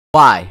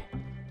Why?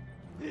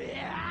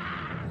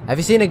 Have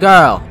you seen a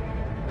girl?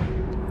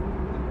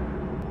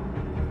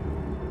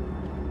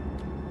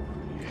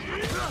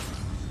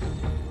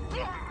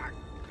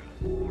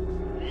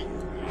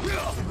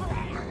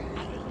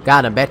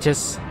 Got him,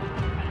 bitches.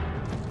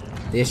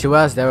 The issue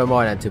was there were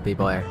more than 2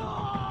 people here.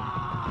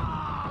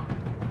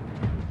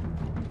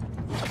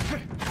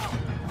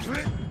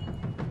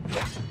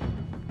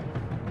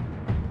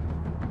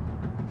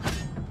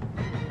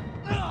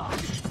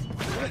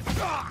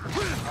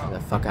 Get the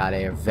fuck out of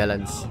here,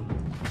 villains.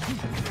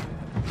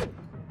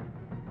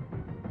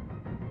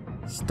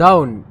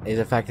 Stone is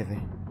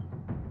effectively.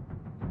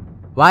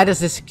 Why does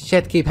this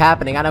shit keep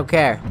happening? I don't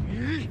care.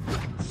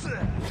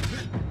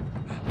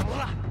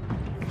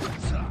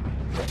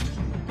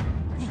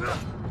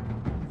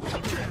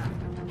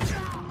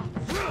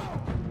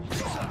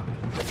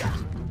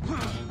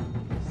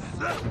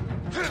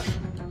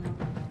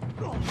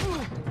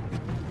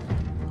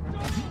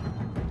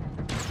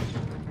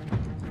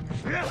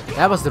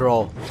 That was the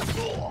roll.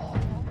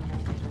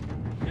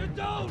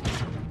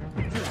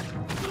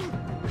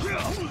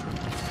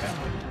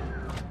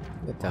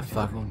 What the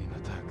fuck?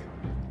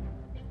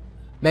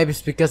 Maybe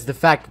it's because of the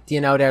fact,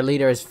 you know, their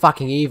leader is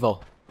fucking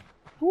evil.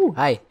 Ooh,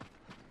 hi.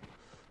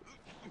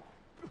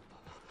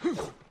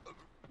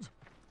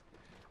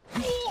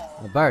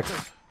 A bird.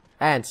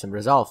 And some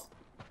resolve.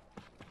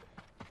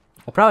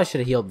 I probably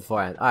should have healed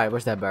beforehand. Alright,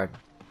 where's that bird?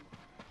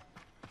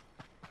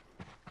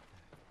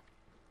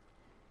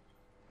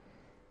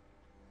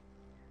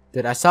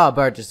 Dude, I saw a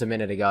bird just a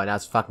minute ago and now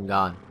it's fucking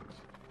gone.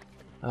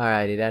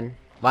 Alrighty then.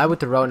 Why would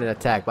the Ronin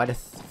attack? Why the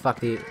fuck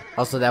the...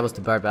 Also, that was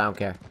the bird, but I don't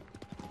care.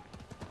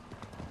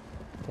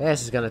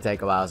 This is gonna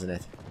take a while, isn't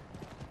it?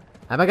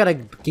 Am I gonna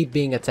keep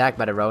being attacked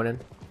by the Ronin?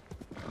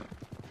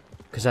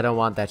 Because I don't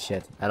want that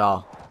shit at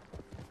all.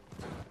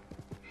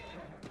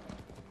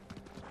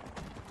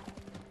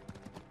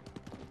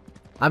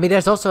 I mean,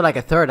 there's also like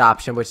a third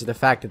option, which is the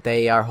fact that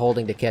they are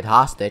holding the kid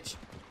hostage.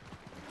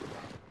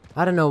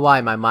 I don't know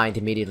why my mind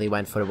immediately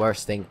went for the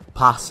worst thing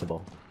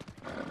possible.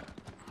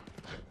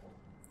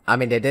 I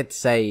mean, they did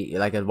say,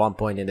 like, at one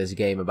point in this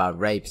game about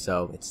rape,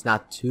 so it's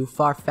not too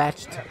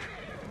far-fetched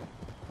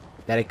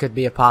that it could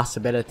be a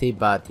possibility,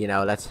 but, you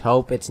know, let's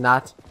hope it's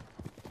not.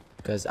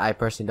 Because I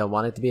personally don't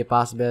want it to be a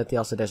possibility.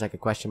 Also, there's, like, a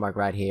question mark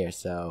right here,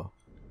 so...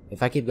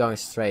 If I keep going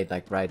straight,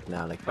 like, right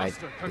now, like, right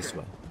this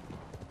way.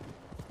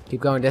 Keep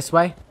going this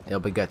way,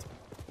 it'll be good.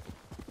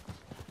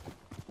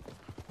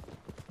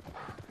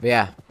 But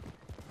yeah.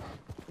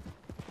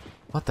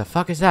 What the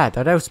fuck is that?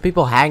 Are those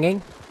people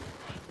hanging?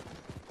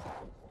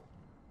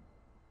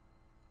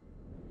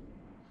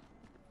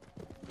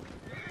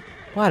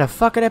 Why the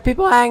fuck are there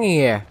people hanging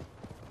here?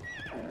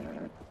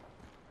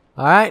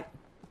 Alright.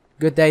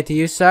 Good day to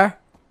you, sir.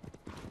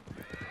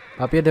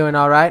 Hope you're doing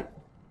alright.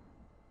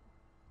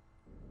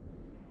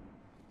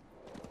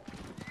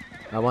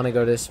 I want to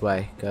go this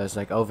way, because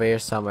like over here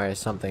somewhere is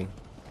something.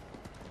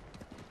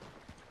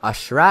 A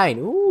shrine,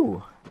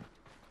 ooh.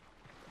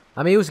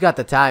 I mean, who's got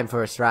the time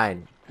for a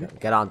shrine?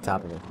 Get on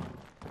top of it.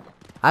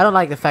 I don't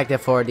like the fact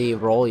that for the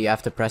roll you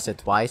have to press it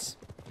twice.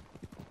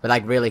 But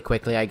like really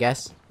quickly, I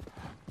guess.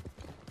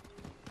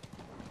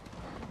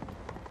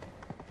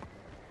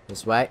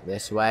 This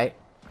way.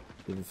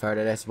 Even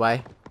further this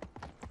way.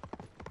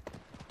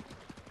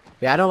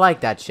 Yeah, I don't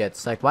like that shit.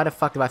 It's like, why the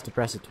fuck do I have to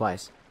press it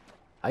twice?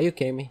 Are you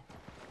kidding me?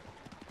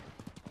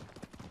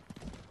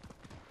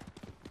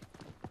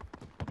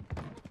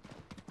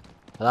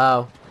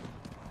 Hello?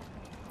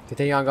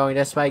 Continue on going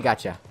this way?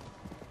 Gotcha.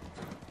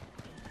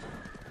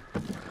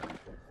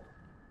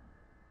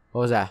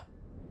 What was that?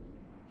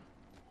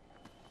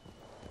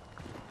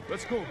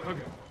 Let's go, Kage.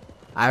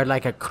 I heard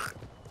like a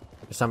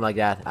or something like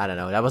that. I don't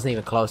know. That wasn't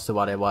even close to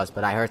what it was,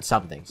 but I heard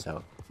something,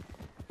 so.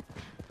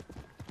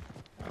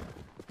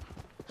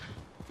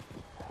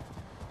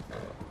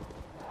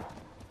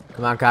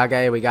 Come on,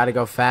 Kage, we gotta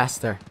go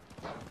faster.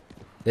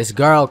 This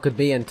girl could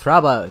be in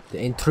trouble.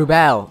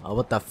 Oh,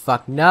 what the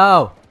fuck?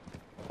 No!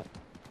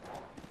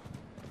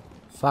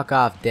 Fuck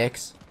off,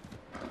 dicks.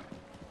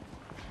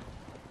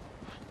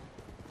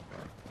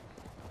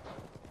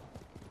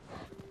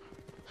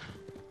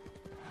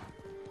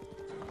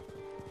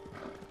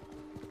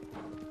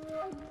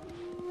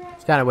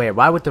 It's kinda weird.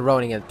 Why would the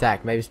Ronin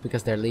attack? Maybe it's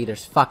because their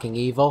leader's fucking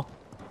evil.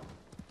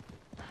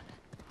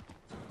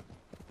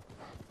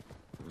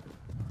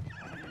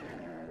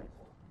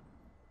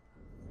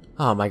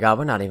 Oh my god,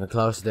 we're not even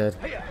close, dude.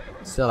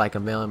 Still like a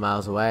million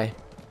miles away.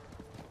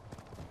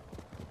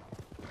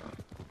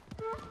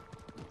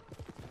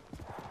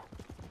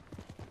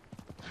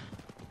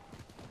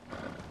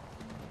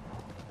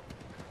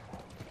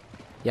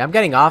 Yeah, I'm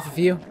getting off of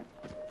you.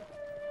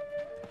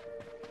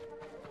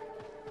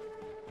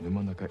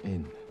 Numanaka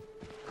Inn.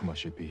 Kuma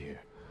should be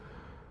here.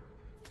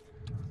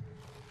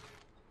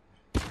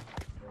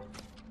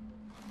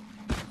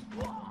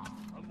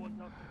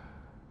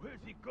 Where's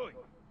he going?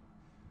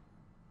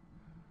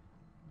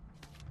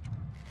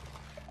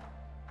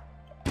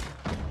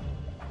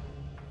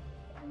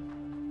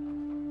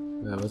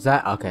 Was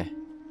that? Okay.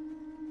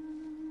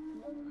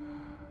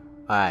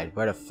 Alright,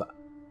 where the fuck?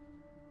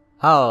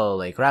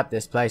 Holy crap,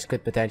 this place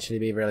could potentially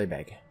be really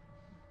big.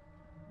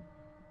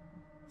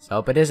 Let's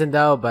hope it isn't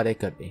though, but it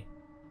could be.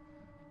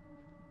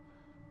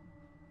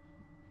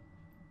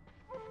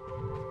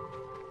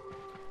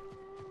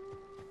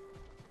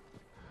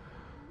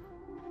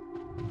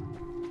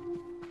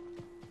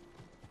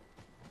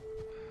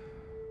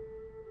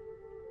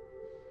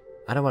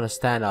 I don't want to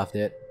stand off,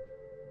 dude.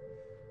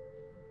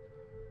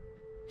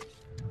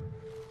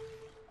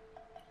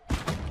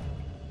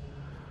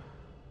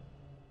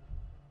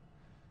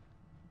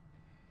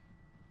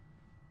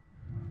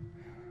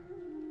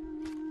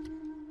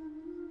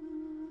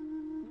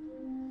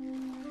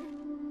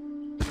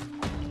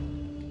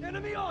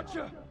 Enemy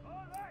archer!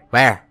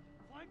 Where?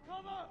 Find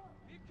cover!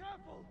 Be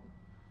careful!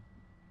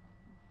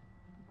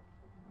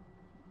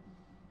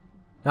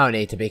 No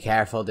need to be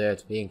careful,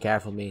 dude. Being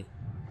careful means.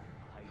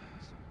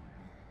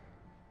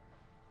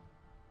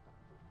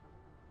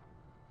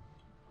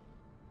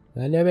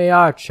 Enemy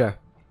archer.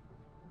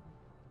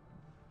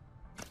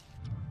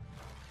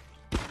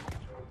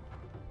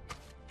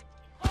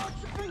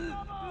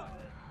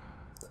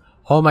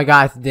 Oh my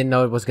god, I didn't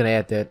know it was gonna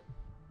hit, dude.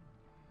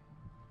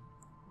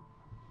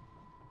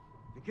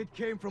 The kid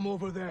came from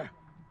over there.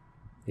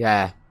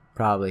 Yeah,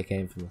 probably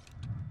came from.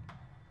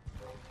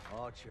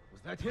 Archer,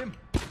 was that him?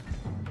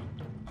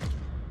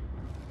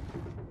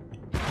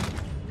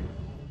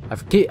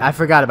 I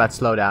forgot about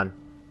slowdown.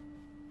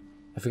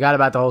 I forgot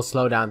about the whole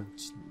slowdown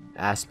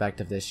aspect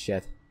of this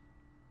shit.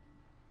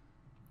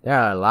 There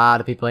are a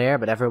lot of people here,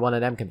 but every one of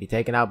them can be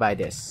taken out by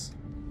this.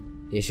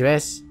 The issue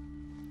is,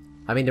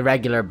 I mean the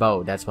regular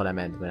bow, that's what I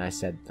meant when I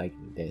said like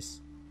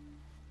this.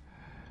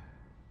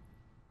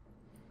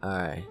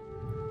 Alright.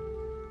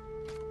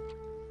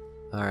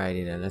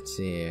 Alrighty then, let's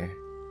see here.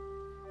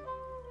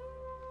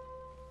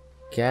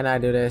 Can I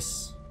do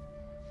this?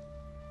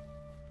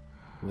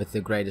 With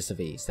the greatest of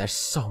ease. There's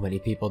so many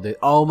people, dude.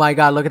 Oh my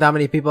god, look at how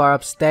many people are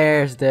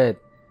upstairs, dude.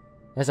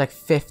 There's like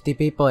 50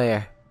 people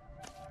here.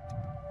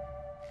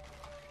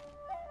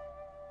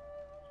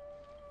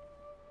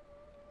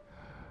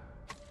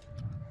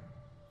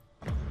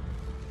 Could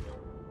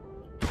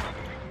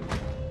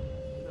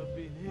have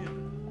been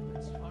him.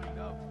 Let's find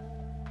out.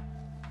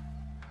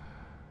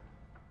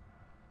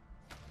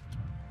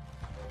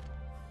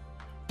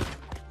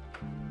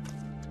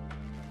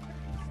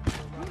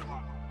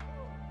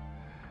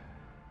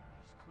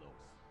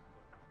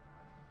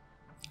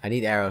 I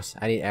need arrows.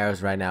 I need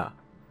arrows right now.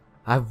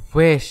 I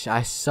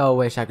so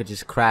wish I could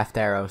just craft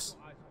arrows.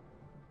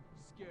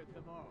 Scared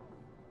them off.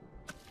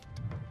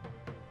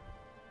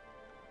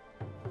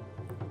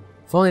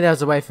 If only there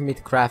was a way for me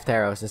to craft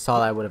arrows, that's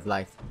all I would have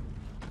liked.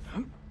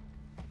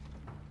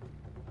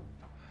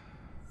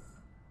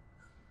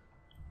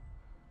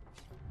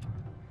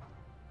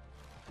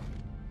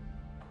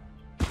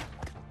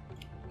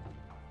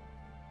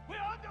 We're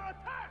under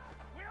attack!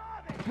 Where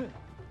are they?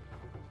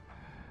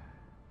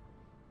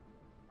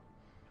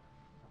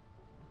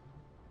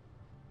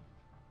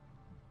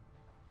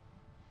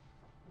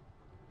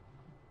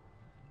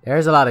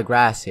 There's a lot of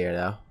grass here,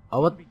 though. Oh,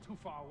 what? Be too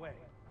far away.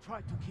 Try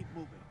to keep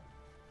moving.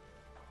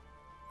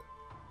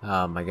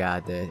 Oh my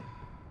god, dude.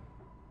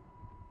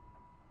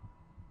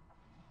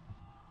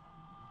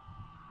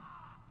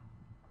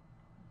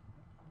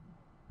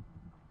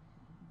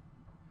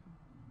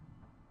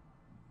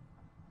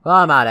 Well,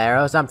 I'm out of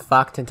arrows. I'm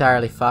fucked.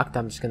 Entirely fucked.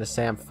 I'm just gonna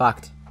say I'm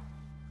fucked.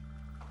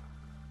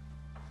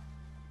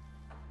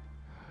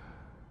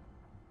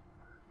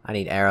 I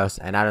need arrows,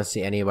 and I don't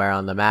see anywhere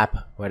on the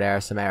map where there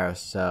are some arrows,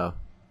 so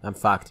I'm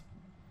fucked.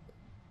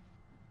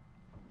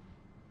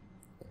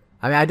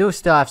 I mean, I do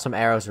still have some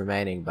arrows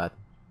remaining, but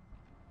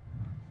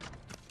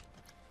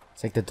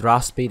it's like the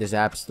draw speed is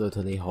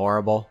absolutely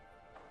horrible.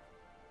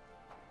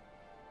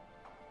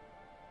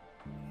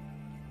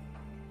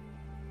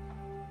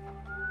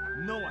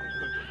 No, I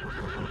heard.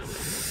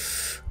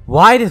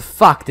 Why the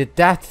fuck did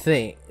I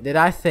think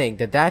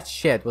that that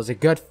shit was a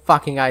good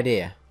fucking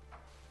idea?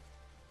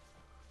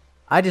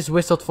 I just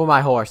whistled for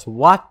my horse.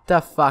 What the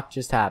fuck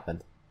just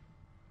happened?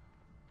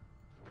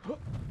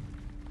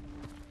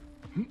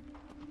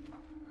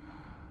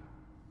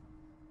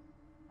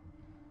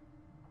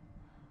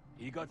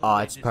 Oh,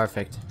 it's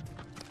perfect.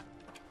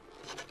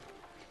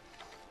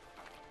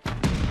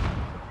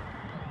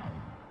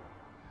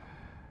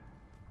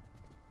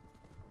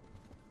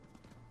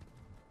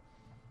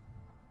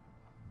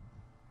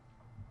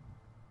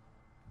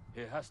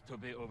 He has to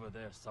be over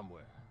there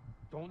somewhere.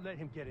 Don't let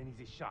him get an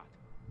easy shot.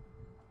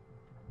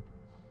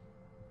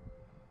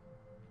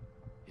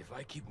 If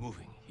I keep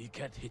moving, he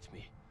can't hit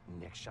me.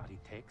 Next shot he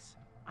takes,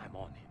 I'm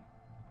on him.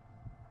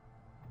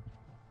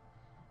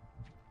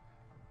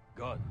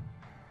 Gone.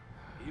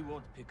 He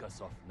won't pick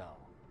us off now.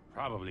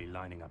 Probably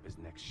lining up his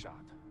next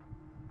shot.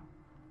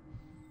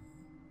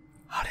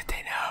 How did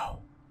they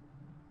know?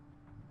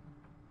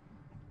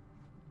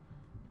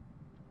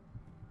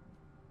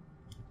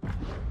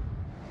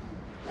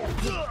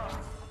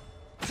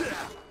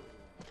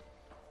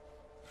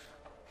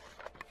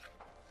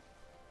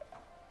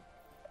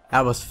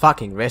 That was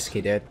fucking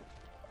risky, dude.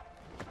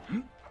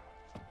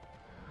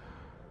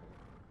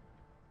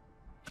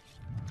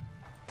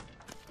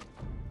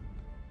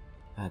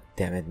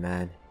 damn it,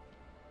 man.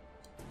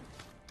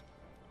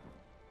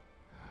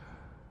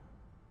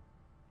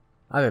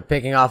 I've been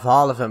picking off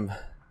all of them.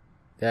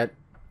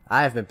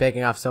 I have been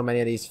picking off so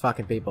many of these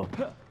fucking people.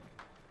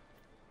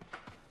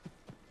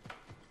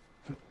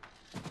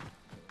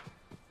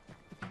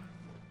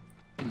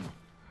 And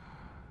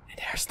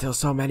there are still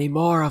so many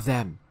more of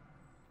them.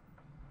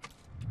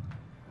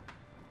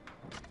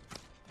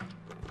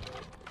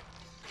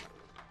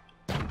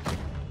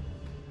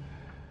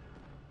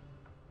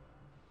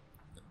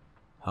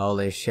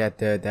 Holy shit,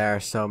 dude, there are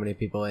so many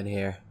people in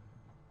here.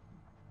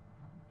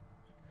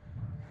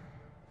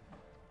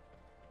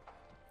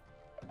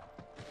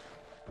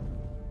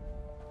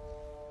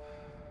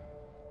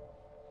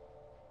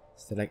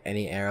 Is there like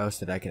any arrows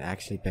that I can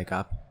actually pick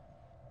up?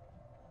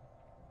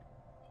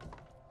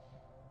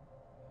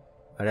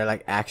 Are there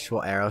like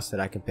actual arrows that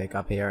I can pick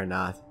up here or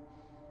not?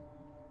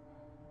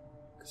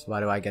 Because why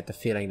do I get the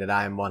feeling that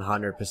I am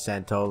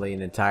 100% totally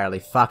and entirely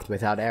fucked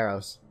without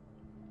arrows?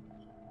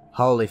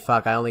 Holy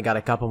fuck, I only got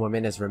a couple more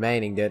minutes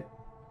remaining, dude.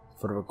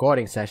 For the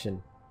recording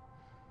session.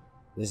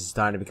 This is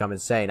starting to become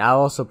insane.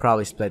 I'll also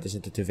probably split this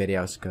into 2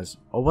 videos, because...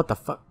 Oh, what the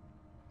fuck?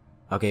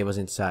 Okay, it was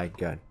inside.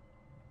 Good.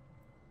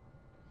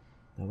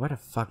 Now, where the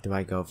fuck do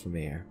I go from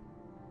here?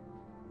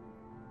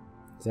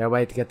 Is there a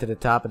way to get to the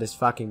top of this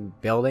fucking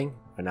building?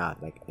 Or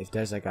not? Like, if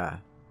there's like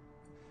a...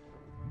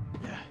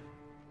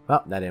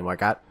 Well, that didn't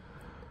work out.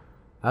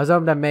 I was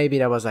hoping that maybe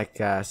there was like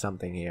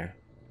something here.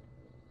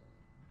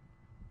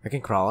 I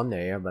can crawl under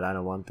here, but I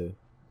don't want to.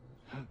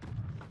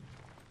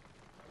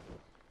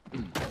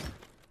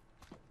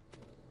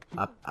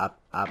 Up,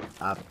 up, up,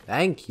 up.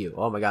 Thank you.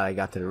 Oh my god, I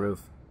got to the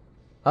roof.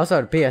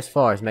 Also, the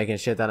PS4 is making a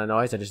shit ton of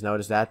noise. I just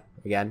noticed that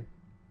again.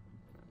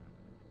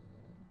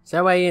 Is there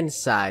a way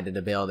inside of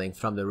the building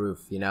from the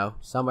roof, you know?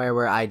 Somewhere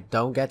where I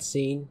don't get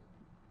seen?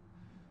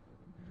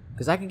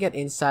 Because I can get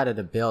inside of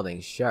the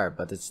building, sure,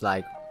 but it's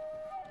like...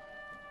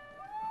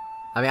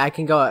 I mean, I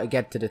can go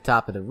get to the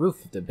top of the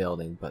roof of the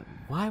building, but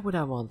why would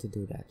I want to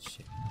do that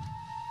shit?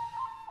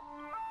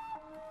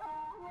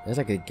 There's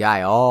like a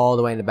guy all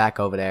the way in the back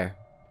over there.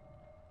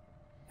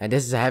 And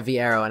this is a heavy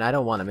arrow, and I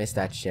don't want to miss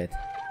that shit.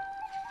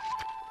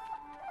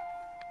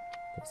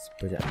 Let's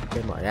put it a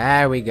bit more.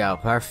 There we go.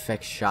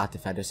 Perfect shot,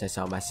 if I do say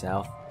so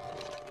myself.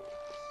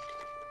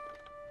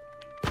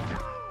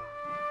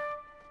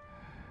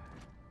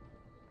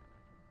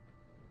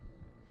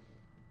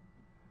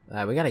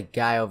 We got a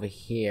guy over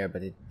here,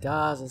 but it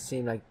doesn't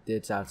seem like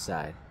it's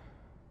outside.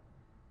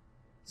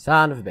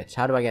 Son of a bitch.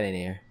 How do I get in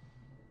here?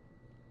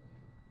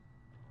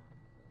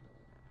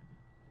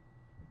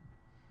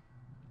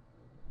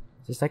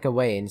 Is this like a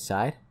way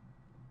inside?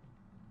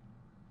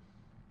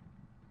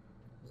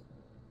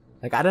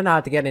 Like, I don't know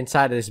how to get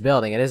inside of this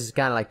building, and this is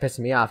kind of like pissing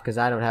me off because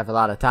I don't have a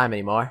lot of time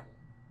anymore.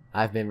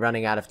 I've been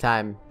running out of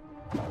time.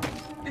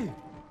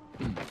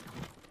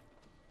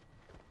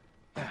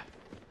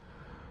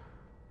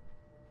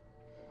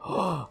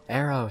 Oh,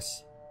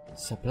 arrows.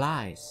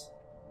 Supplies.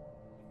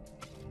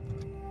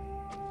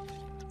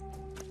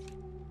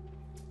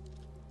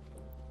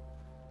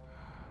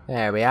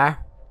 There we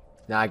are.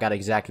 Now I got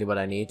exactly what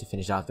I need to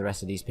finish off the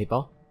rest of these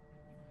people.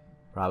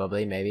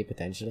 Probably, maybe,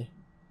 potentially.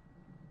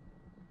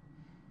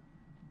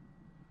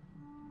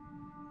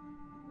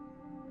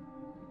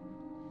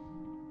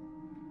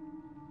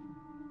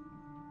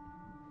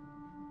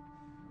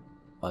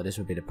 Oh, this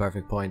would be the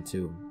perfect point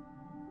to...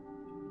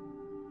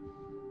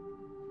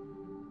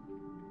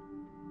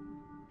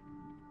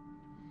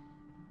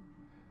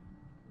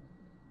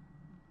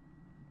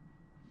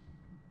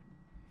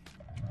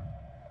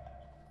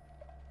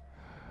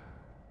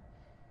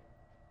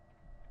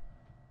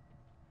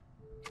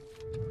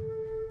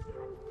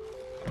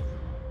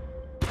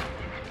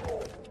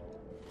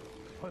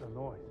 What a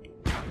noise.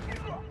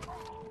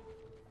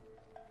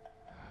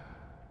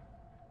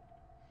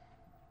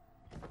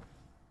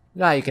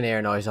 Now you can hear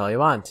noise all you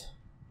want.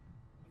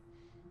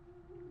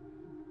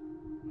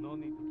 No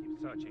need to keep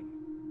searching.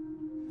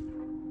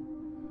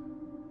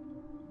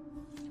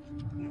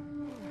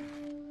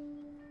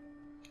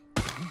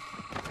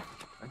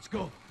 Let's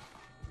go.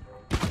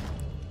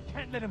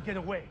 Can't let him get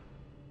away.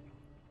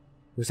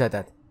 Who said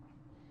that?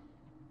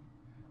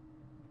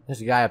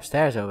 There's a guy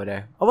upstairs over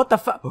there. Oh, what the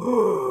fuck?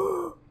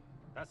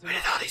 That's Where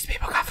did all these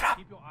people come from?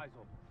 Keep your eyes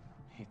open.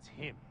 It's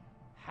him.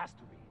 Has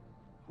to be.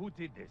 Who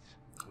did this?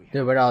 We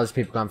Dude, where did all these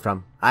people come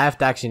from? I have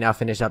to actually now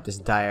finish up this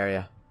entire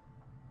area.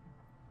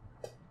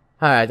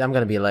 Alright, I'm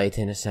gonna be late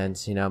in a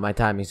sense. You know, my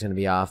timing's gonna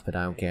be off, but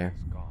I don't care.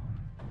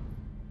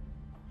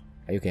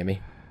 Are you kidding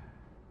me?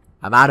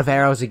 I'm out of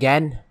arrows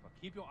again? But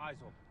keep your eyes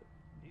open.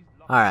 He's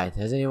locked. Alright,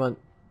 has anyone...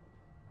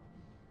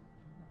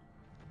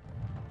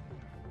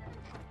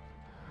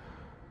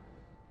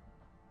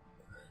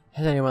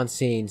 Has anyone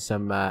seen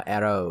some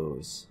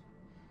arrows?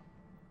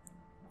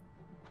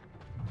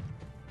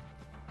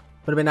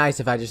 Would have been nice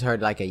if I just heard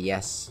like a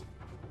yes.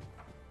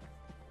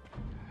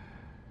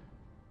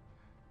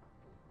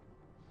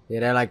 Yeah,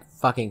 there are like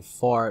fucking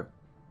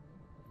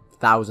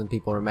 4,000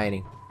 people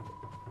remaining.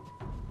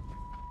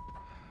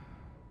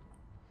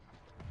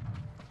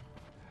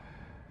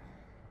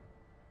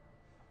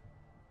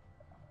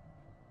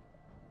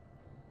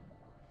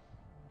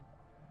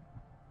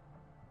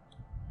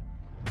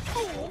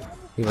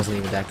 He wasn't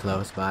even that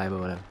close by, but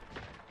whatever.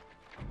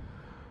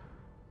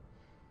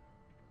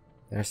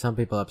 There are some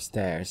people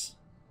upstairs.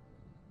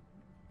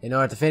 In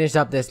order to finish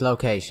up this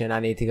location, I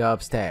need to go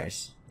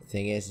upstairs. The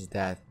thing is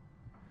that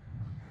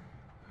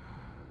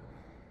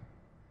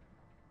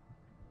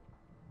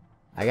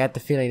I get the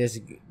feeling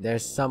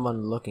there's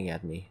someone looking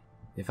at me.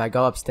 If I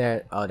go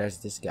upstairs, oh, there's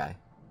this guy.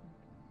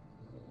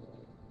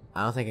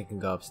 I don't think I can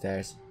go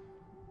upstairs.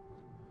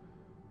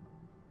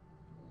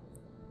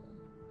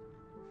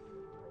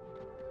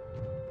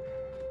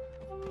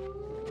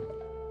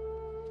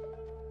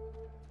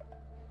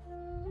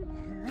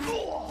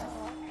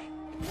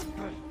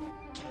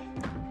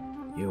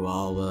 You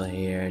all will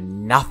hear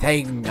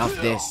nothing of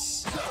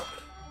this.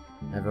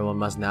 Everyone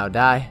must now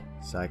die,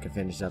 so I can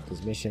finish up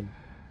this mission.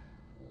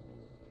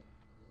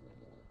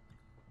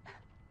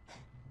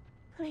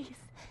 Please.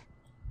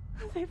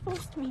 They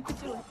forced me to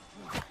do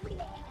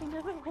it. I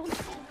never wanted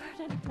to hurt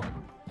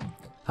anyone.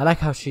 I like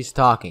how she's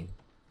talking.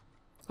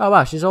 Oh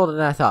wow, she's older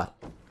than I thought.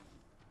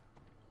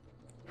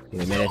 Give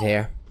me a minute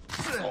here.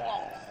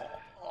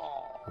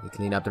 Let me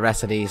clean up the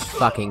rest of these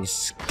fucking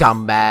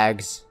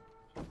scumbags.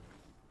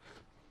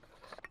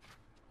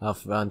 I'll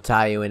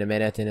untie you in a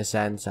minute, in a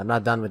sense. I'm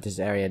not done with this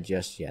area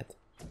just yet.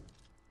 There's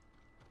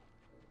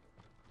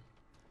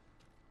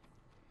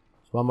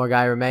one more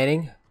guy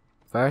remaining.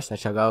 First, I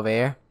shall go over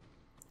here.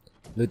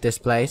 Loot this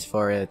place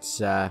for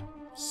its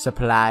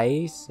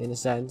supplies, in a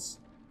sense.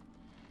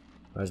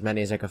 Or as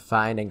many as I can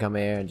find, and come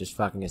here and just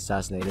fucking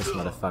assassinate this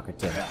motherfucker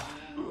too.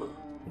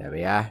 There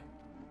we are.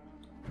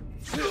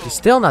 You're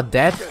still not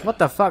dead? What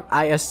the fuck?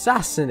 I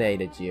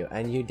assassinated you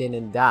and you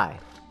didn't die.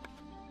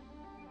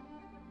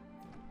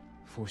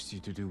 Forced you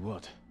to do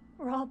what?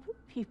 Rob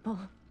people.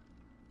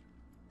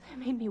 They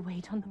made me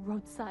wait on the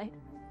roadside,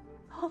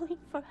 calling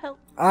for help.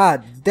 Ah,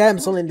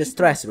 damsel in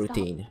distress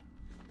routine.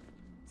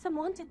 Some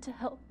wanted to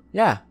help.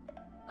 Yeah.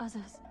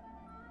 Others.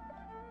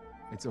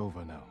 It's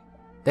over now.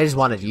 They just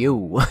wanted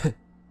you.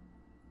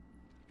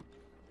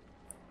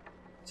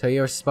 So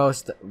you're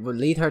supposed to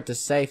lead her to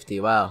safety.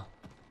 Well,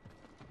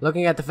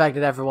 looking at the fact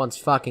that everyone's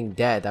fucking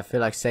dead, I feel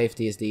like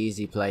safety is the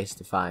easy place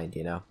to find,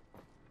 you know?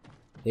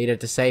 Lead her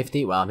to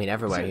safety? Well, I mean,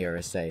 everywhere here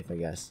is safe, I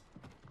guess.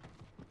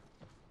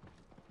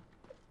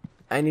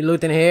 Any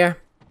loot in here?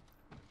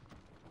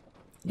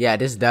 Yeah,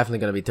 this is definitely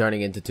gonna be turning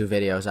into 2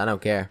 videos. I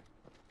don't care.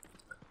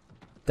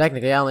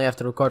 Technically, I only have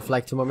to record for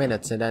like 2 more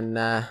minutes, and then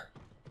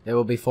it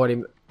will be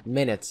 40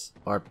 minutes,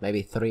 or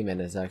maybe 3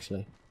 minutes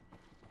actually,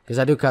 because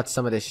I do cut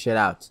some of this shit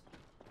out.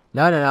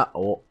 No.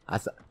 Oh,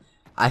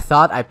 I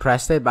thought I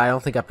pressed it, but I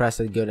don't think I pressed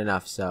it good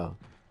enough. So,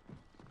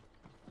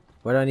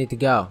 where do I need to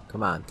go?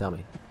 Come on, tell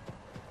me.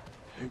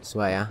 This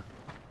way, huh?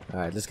 All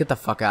right, let's get the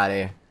fuck out of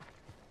here.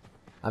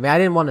 I mean, I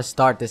didn't want to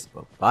start this.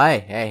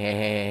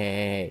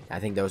 Hey! I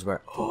think those were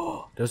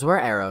those were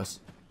arrows.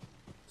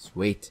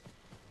 Sweet.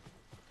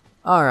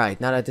 All right,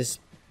 now that this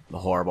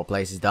horrible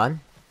place is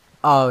done.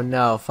 Oh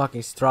no,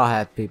 fucking straw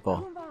hat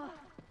people.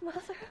 Mother.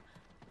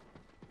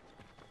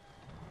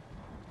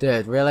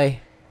 Dude, really?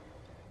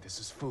 This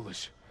is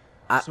foolish.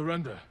 I-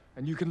 Surrender,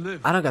 and you can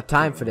live. I don't got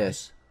time for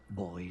this.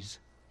 Boys,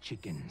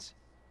 chickens.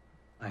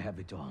 I have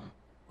it all.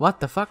 What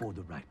the fuck? For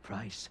the right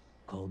price,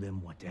 call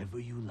them whatever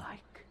you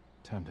like.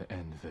 Time to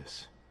end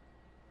this.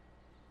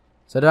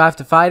 So do I have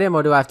to fight him,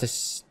 or do I have to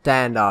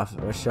stand off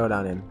or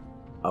showdown him?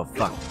 Oh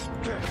fuck.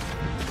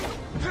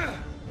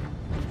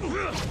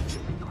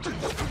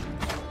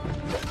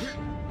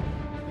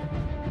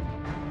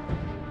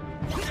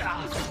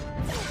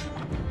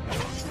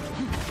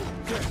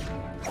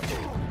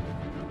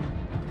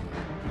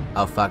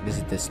 Oh fuck, this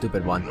is the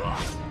stupid one.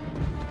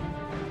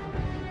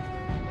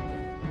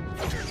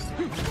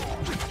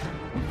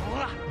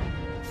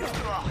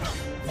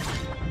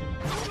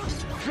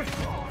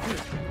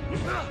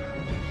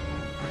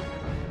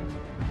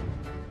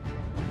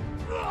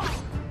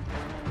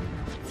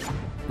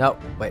 No,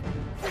 wait.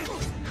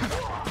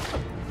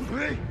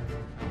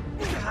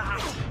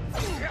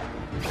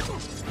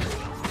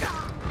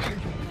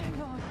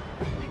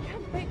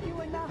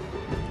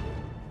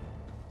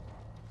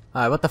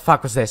 Alright, what the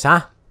fuck was this,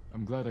 huh?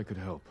 I'm glad I could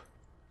help.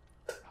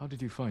 How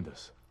did you find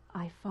us?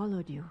 I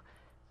followed you.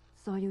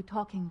 Saw you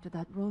talking to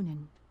that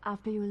Ronin.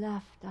 After you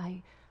left,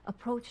 I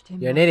approached him.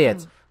 You're an idiot.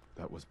 myself.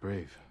 That was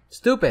brave.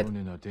 Stupid.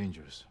 Ronin are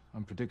dangerous,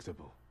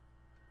 unpredictable.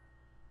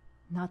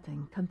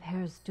 Nothing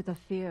compares to the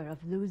fear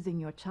of losing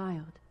your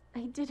child.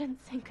 I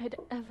didn't think I'd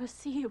ever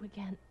see you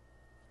again.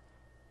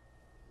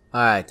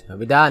 Alright, are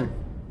we done?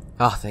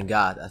 Oh, thank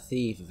God. A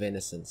thief of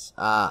innocence.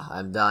 Ah,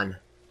 I'm done.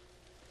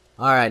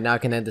 Alright, now I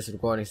can end this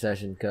recording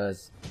session,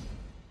 because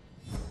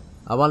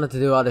I wanted to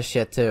do other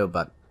shit too,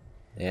 but,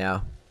 you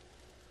know.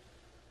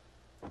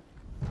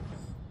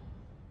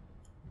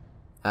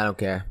 I don't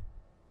care.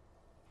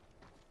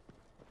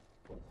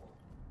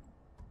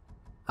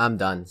 I'm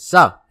done.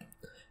 So,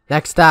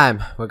 next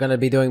time, we're gonna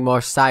be doing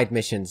more side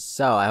missions.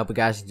 So, I hope you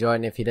guys enjoyed,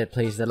 and if you did,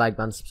 please hit the like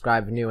button,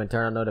 subscribe if you're new, and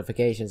turn on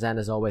notifications, and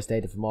as always,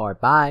 stay tuned for more.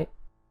 Bye!